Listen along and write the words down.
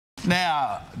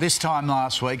Now, this time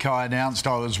last week, I announced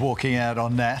I was walking out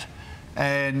on Nat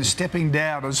and stepping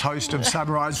down as host of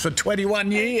Sunrise for 21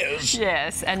 years.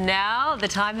 Yes, and now the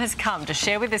time has come to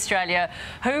share with Australia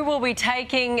who will be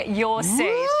taking your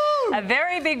seat. Woo! A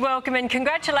very big welcome and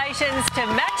congratulations to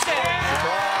Matt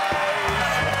Shirvington.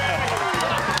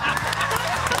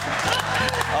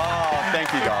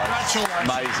 Thank you, guys.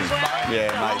 Congratulations. Amazing.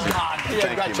 Yeah, amazing.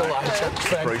 Congratulations.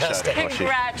 Fantastic.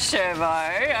 Congrats,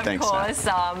 Shirvo. Of Thanks, course,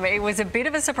 it was a bit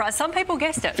of a surprise. Some people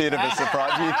guessed it. Bit of a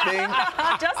surprise, you think?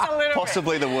 Just a little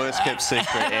Possibly the worst kept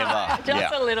secret ever.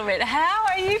 Just a little bit. How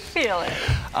are you feeling?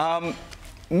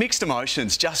 Mixed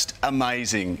emotions, just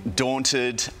amazing.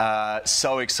 Daunted,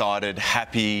 so excited,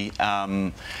 happy.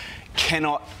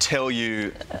 Cannot tell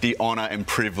you the honour and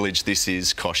privilege this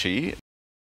is, Koshi.